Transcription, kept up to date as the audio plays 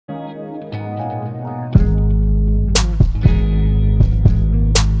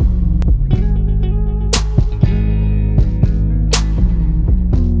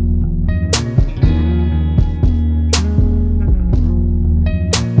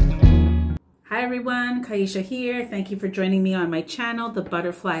Hi everyone, Kaisha here. Thank you for joining me on my channel, The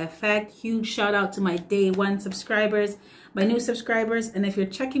Butterfly Effect. Huge shout out to my day one subscribers, my new subscribers. And if you're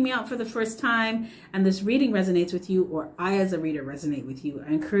checking me out for the first time and this reading resonates with you, or I as a reader resonate with you,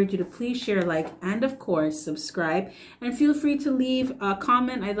 I encourage you to please share, like, and of course, subscribe. And feel free to leave a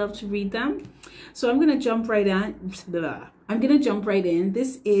comment. I love to read them. So I'm going to jump right in.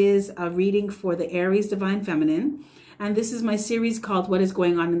 This is a reading for the Aries Divine Feminine. And this is my series called What is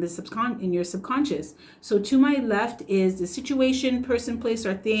Going On in Your Subconscious. So to my left is the situation, person, place,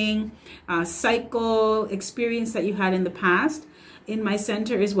 or thing, cycle, experience that you had in the past. In my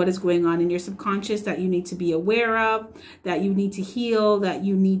center is what is going on in your subconscious that you need to be aware of, that you need to heal, that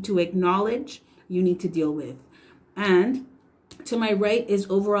you need to acknowledge, you need to deal with. And to my right is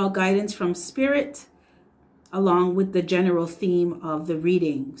overall guidance from Spirit, along with the general theme of the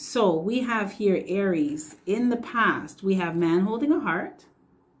reading. So we have here Aries. In the past, we have man holding a heart.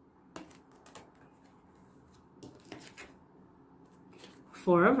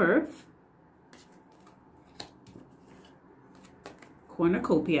 Four of Earth.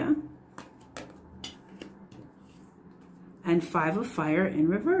 Cornucopia. And Five of Fire in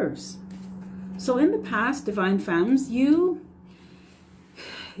reverse. So in the past, Divine Femmes, you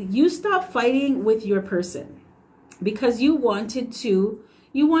stopped fighting with your person. Because you wanted to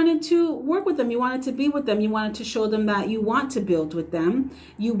work with them, you wanted to be with them, you wanted to show them that you want to build with them,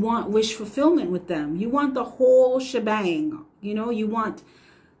 you want wish fulfillment with them, you want the whole shebang, you know, you want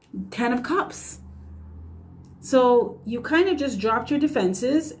 10 of Cups. So you kind of just dropped your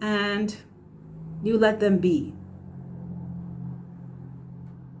defenses and you let them be.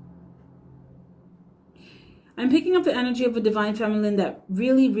 I'm picking up the energy of a divine feminine that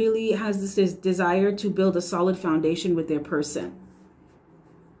really has this desire to build a solid foundation with their person.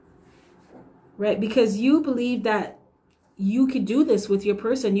 Right? Because you believe that you could do this with your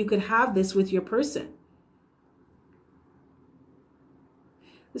person. You could have this with your person.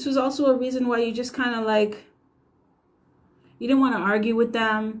 This was also a reason why you just kind of like, you didn't want to argue with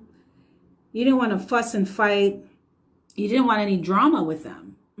them. You didn't want to fuss and fight. You didn't want any drama with them.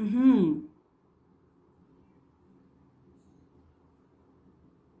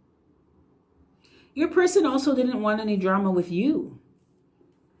 Your person also didn't want any drama with you.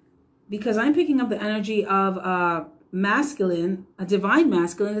 Because I'm picking up the energy of a masculine, a divine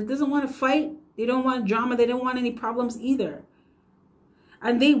masculine that doesn't want to fight. They don't want drama. They don't want any problems either.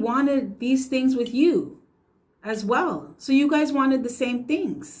 And they wanted these things with you as well. So you guys wanted the same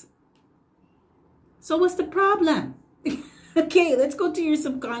things. So what's the problem? Okay, let's go to your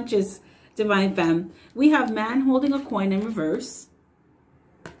subconscious, Divine Femme. We have man holding a coin in reverse.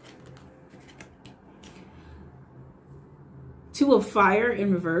 Two of Fire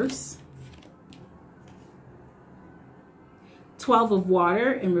in reverse. 12 of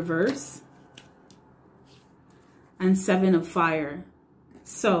Water in reverse. And 7 of Fire.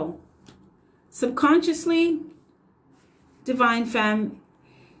 So, subconsciously, Divine Femme,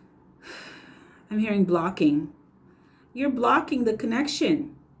 I'm hearing blocking. You're blocking the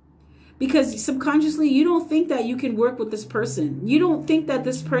connection. Because subconsciously, you don't think that you can work with this person. You don't think that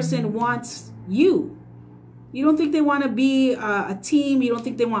this person wants you. You don't think they want to be a team. You don't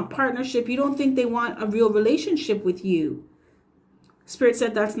think they want partnership. You don't think they want a real relationship with you. Spirit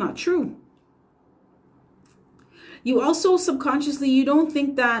said that's not true. You also subconsciously, you don't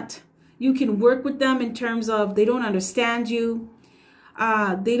think that you can work with them in terms of they don't understand you.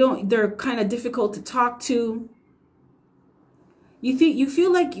 They're kind of difficult to talk to. You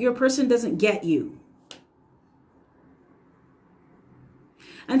feel like your person doesn't get you.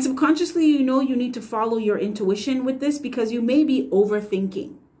 And subconsciously, you know you need to follow your intuition with this because you may be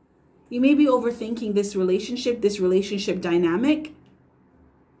overthinking. You may be overthinking this relationship dynamic.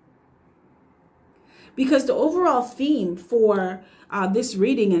 Because the overall theme for this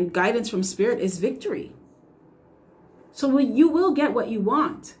reading and guidance from Spirit is victory. So you will get what you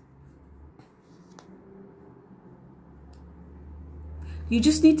want. You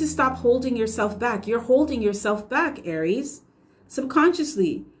just need to stop holding yourself back. You're holding yourself back, Aries.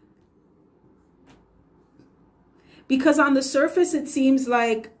 Subconsciously. Because on the surface, it seems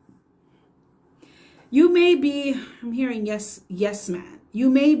like you may be, I'm hearing yes, man. You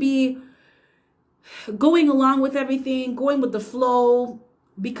may be going along with everything, going with the flow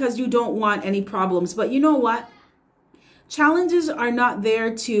because you don't want any problems. But you know what? Challenges are not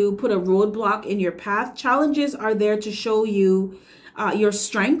there to put a roadblock in your path. Challenges are there to show you your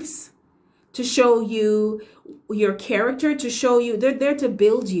strengths, to show you your character, to show you, they're there to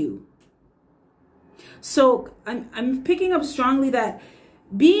build you. So I'm picking up strongly that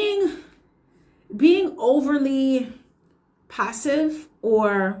being overly passive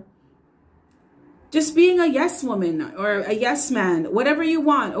or just being a yes woman or a yes man, whatever you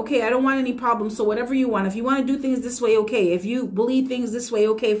want. Okay, I don't want any problems, so whatever you want. If you want to do things this way, okay. If you believe things this way,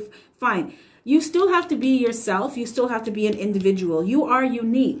 okay, fine. You still have to be yourself. You still have to be an individual. You are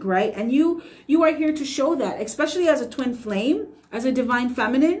unique, right? And you are here to show that, especially as a twin flame, as a divine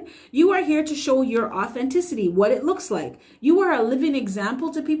feminine. You are here to show your authenticity, what it looks like. You are a living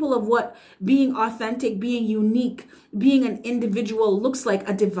example to people of what being authentic, being unique, being an individual looks like,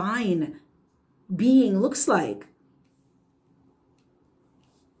 a divine being looks like.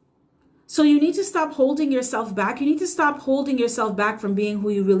 So you need to stop holding yourself back. You need to stop holding yourself back from being who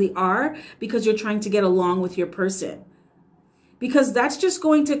you really are because you're trying to get along with your person. Because that's just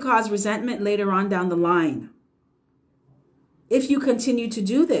going to cause resentment later on down the line if you continue to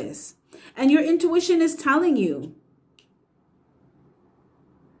do this. And your intuition is telling you.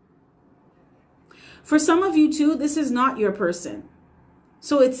 For some of you too, this is not your person.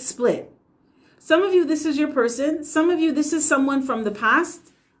 So it's split. Some of you, this is your person. Some of you, this is someone from the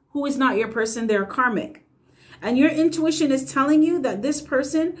past who is not your person. They're karmic. And your intuition is telling you that this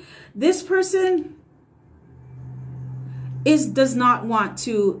person does not want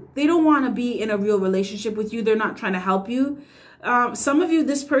to, they don't want to be in a real relationship with you. They're not trying to help you. Some of you,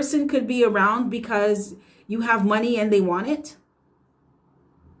 this person could be around because you have money and they want it.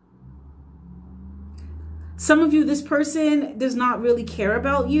 Some of you, this person does not really care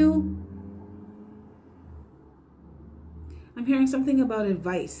about you. I'm hearing something about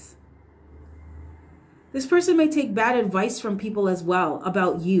advice. This person may take bad advice from people as well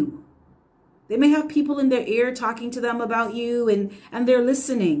about you. They may have people in their ear talking to them about you and they're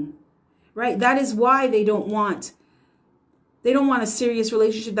listening, right? That is why they don't want a serious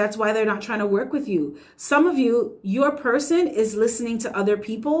relationship. That's why they're not trying to work with you. Some of you, your person is listening to other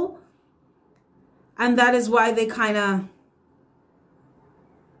people, and that is why they kind of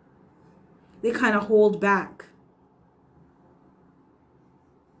hold back.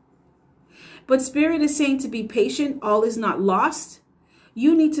 But Spirit is saying to be patient. All is not lost.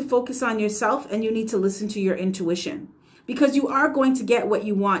 You need to focus on yourself and you need to listen to your intuition, because you are going to get what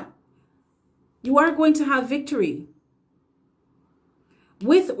you want. You are going to have victory.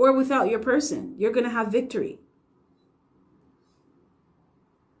 With or without your person, you're going to have victory.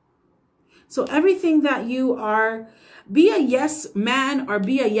 So everything that you are, be a yes man or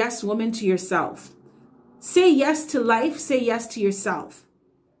be a yes woman to yourself. Say yes to life. Say yes to yourself.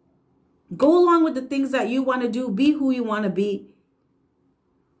 Go along with the things that you want to do. Be who you want to be.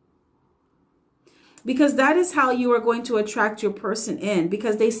 Because that is how you are going to attract your person in.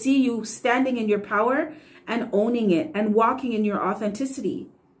 Because they see you standing in your power and owning it and walking in your authenticity.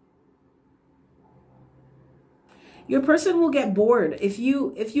 Your person will get bored if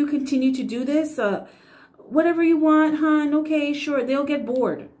you continue to do this. Whatever you want, hon. Okay, sure. They'll get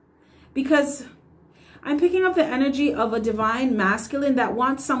bored. Because I'm picking up the energy of a divine masculine that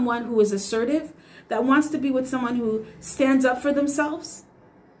wants someone who is assertive, that wants to be with someone who stands up for themselves,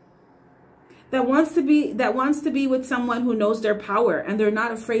 that wants to be with someone who knows their power and they're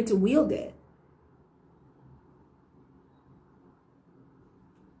not afraid to wield it.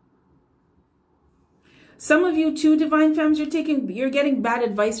 Some of you too, divine femmes, you're getting bad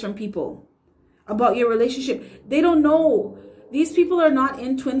advice from people about your relationship. They don't know. These people are not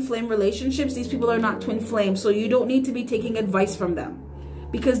in twin flame relationships. These people are not twin flame. So you don't need to be taking advice from them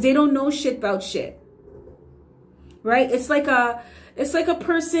because they don't know shit about shit. Right? It's like a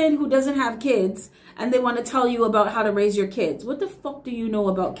person who doesn't have kids and they want to tell you about how to raise your kids. What the fuck do you know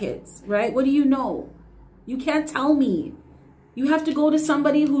about kids? Right? What do you know? You can't tell me. You have to go to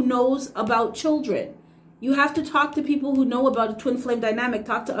somebody who knows about children. You have to talk to people who know about a twin flame dynamic.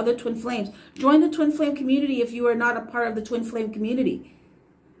 Talk to other twin flames. Join the twin flame community if you are not a part of the twin flame community.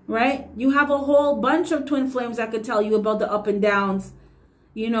 Right? You have a whole bunch of twin flames that could tell you about the up and downs,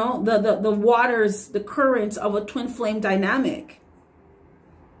 you know, the waters, the currents of a twin flame dynamic.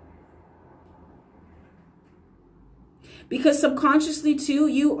 Because subconsciously too,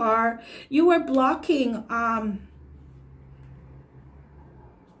 you are blocking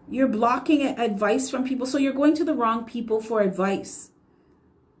you're blocking advice from people. So you're going to the wrong people for advice.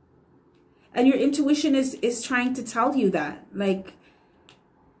 And your intuition is trying to tell you that. Like,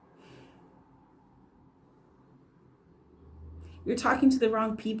 you're talking to the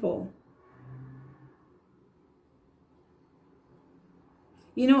wrong people.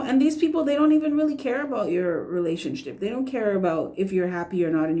 You know, and these people, they don't even really care about your relationship. They don't care about if you're happy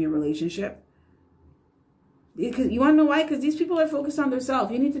or not in your relationship. Because you want to know why? Because these people are focused on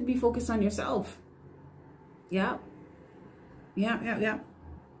themselves. You need to be focused on yourself. Yeah. Yeah.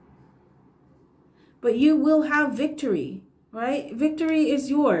 But you will have victory, right? Victory is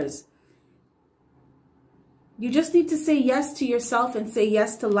yours. You just need to say yes to yourself and say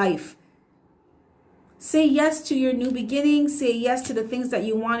yes to life. Say yes to your new beginning. Say yes to the things that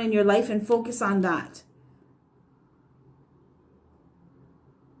you want in your life and focus on that.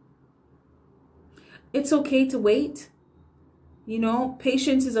 It's okay to wait. You know,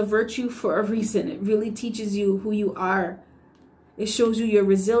 patience is a virtue for a reason. It really teaches you who you are. It shows you your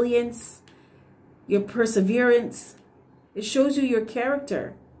resilience, your perseverance. It shows you your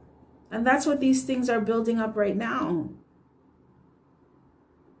character. And that's what these things are building up right now.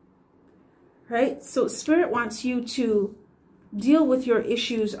 Right? So Spirit wants you to deal with your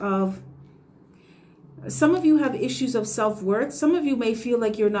issues of, some of you have issues of self-worth. Some of you may feel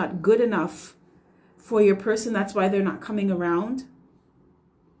like you're not good enough for your person. That's why they're not coming around.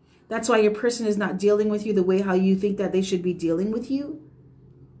 That's why your person is not dealing with you the way how you think that they should be dealing with you.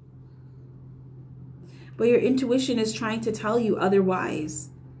 But your intuition is trying to tell you otherwise.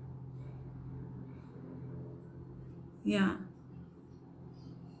 Yeah.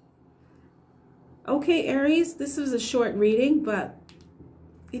 Okay, Aries, this was a short reading, but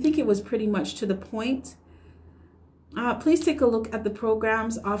I think it was pretty much to the point. Please take a look at the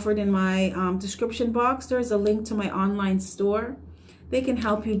programs offered in my description box. There's a link to my online store. They can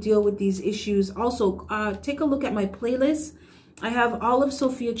help you deal with these issues. Also, take a look at my playlist. I have all of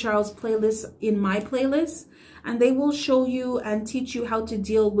Sophia Charles' playlists in my playlist, and they will show you and teach you how to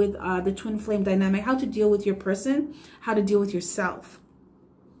deal with the twin flame dynamic, how to deal with your person, how to deal with yourself.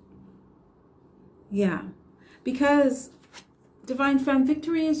 Yeah, because Divine Femme,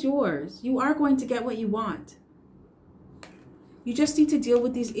 victory is yours. You are going to get what you want. You just need to deal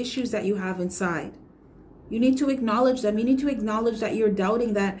with these issues that you have inside. You need to acknowledge them. You need to acknowledge that you're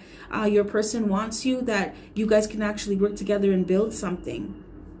doubting that your person wants you, that you guys can actually work together and build something.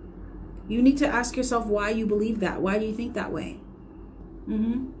 You need to ask yourself why you believe that. Why do you think that way?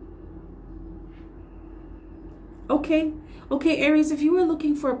 Okay. Okay, Aries, if you were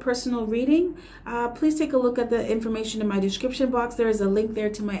looking for a personal reading, please take a look at the information in my description box. There is a link there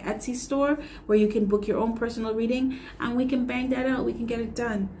to my Etsy store where you can book your own personal reading, and we can bang that out. We can get it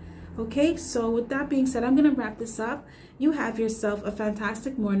done. Okay, so with that being said, I'm going to wrap this up. You have yourself a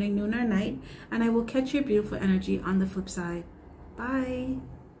fantastic morning, noon, or night, and I will catch your beautiful energy on the flip side. Bye.